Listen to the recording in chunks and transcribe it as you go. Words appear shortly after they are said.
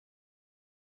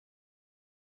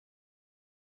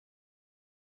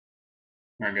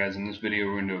Alright guys, in this video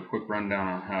we're going to do a quick rundown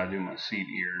on how I do my seat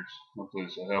ears. Hopefully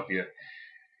this will help you.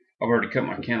 I've already cut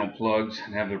my kennel plugs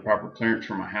and have the proper clearance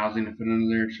for my housing to fit under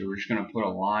there, so we're just going to put a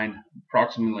line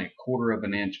approximately 1/4 of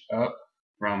an inch up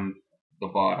from the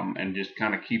bottom and just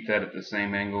kind of keep that at the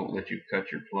same angle that you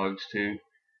cut your plugs to.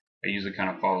 I usually kind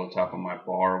of follow the top of my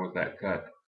bar with that cut,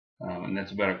 and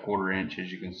that's about 1/4 inch,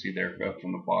 as you can see there, up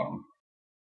from the bottom.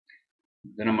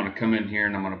 Then I'm going to come in here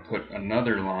and I'm going to put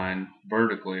another line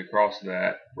vertically across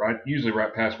that, usually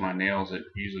right past my nails. It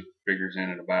usually figures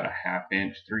in at about 1/2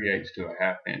 inch, 3/8 to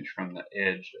 1/2 inch from the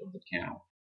edge of the kennel.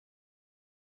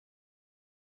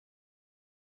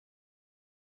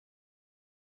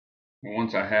 And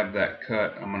once I have that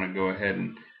cut, I'm going to go ahead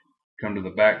and come to the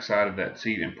back side of that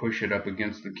seat and push it up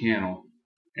against the kennel,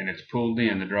 and it's pulled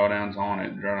in. The drawdown's on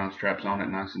it, the drawdown strap's on it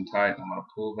nice and tight. I'm going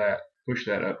to push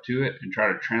that up to it and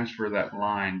try to transfer that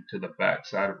line to the back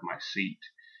side of my seat.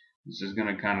 This is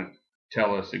going to kind of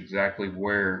tell us exactly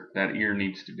where that ear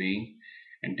needs to be,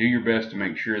 and do your best to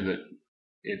make sure that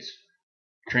it's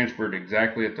transferred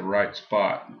exactly at the right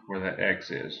spot where that X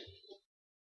is.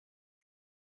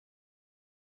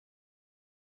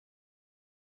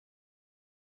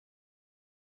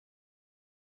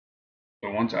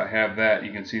 So once I have that,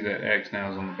 you can see that X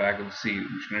now is on the back of the seat.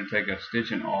 I'm just going to take a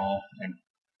stitch and awl and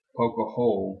poke a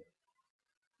hole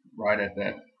right at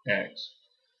that X.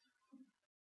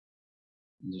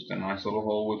 Just a nice little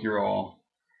hole with your awl.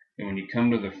 And when you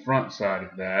come to the front side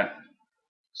of that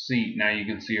seat, now you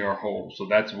can see our hole. So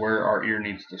that's where our ear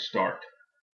needs to start.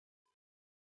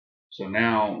 So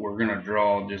now we're going to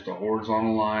draw just a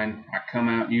horizontal line. I come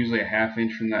out usually 1/2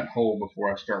 inch from that hole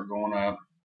before I start going up.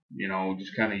 You know,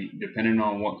 just kind of depending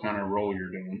on what kind of roll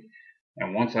you're doing.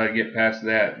 And once I get past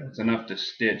that, it's enough to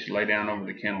stitch, lay down over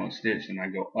the kennel and stitch, and I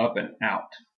go up and out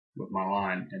with my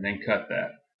line and then cut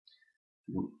that.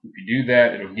 If you do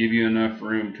that, it'll give you enough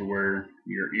room to where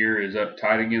your ear is up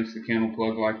tight against the kennel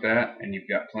plug like that, and you've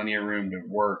got plenty of room to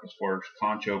work as far as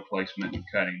concho placement and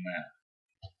cutting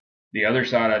that. The other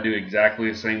side I do exactly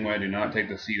the same way. I do not take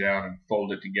the seat out and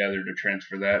fold it together to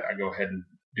transfer that. I go ahead and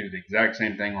do the exact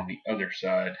same thing on the other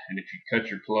side, and if you cut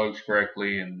your plugs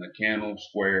correctly and the kennel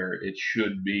square, it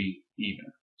should be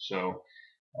even. So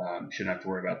shouldn't have to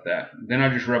worry about that. Then I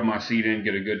just rub my seat in,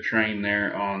 get a good train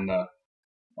there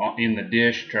in the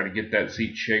dish, try to get that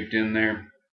seat shaped in there.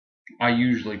 I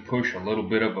usually push a little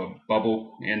bit of a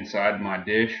bubble inside my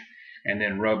dish and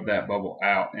then rub that bubble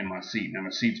out in my seat. Now my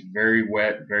seat's very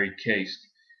wet, very cased.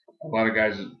 A lot of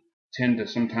guys tend to,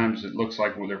 sometimes it looks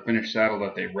like with their finished saddle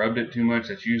that they rubbed it too much.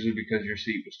 That's usually because your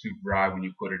seat was too dry when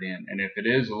you put it in. And if it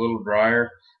is a little drier,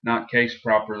 not cased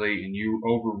properly, and you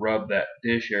over rub that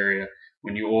dish area,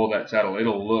 when you oil that saddle,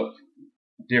 it'll look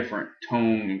different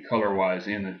tone and color wise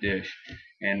in the dish,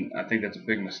 and I think that's a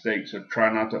big mistake. So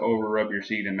try not to over rub your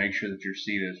seat and make sure that your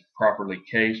seat is properly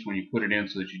cased when you put it in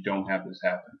so that you don't have this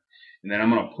happen. And then I'm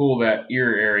going to pull that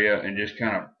ear area and just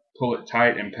kind of pull it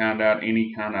tight and pound out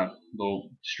any kind of little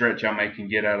stretch I can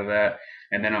get out of that,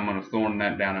 and then I'm going to thorn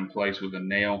that down in place with a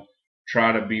nail.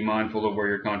 Try to be mindful of where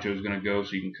your concho is going to go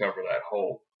so you can cover that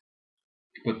hole.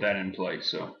 Put that in place.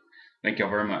 So thank y'all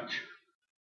very much.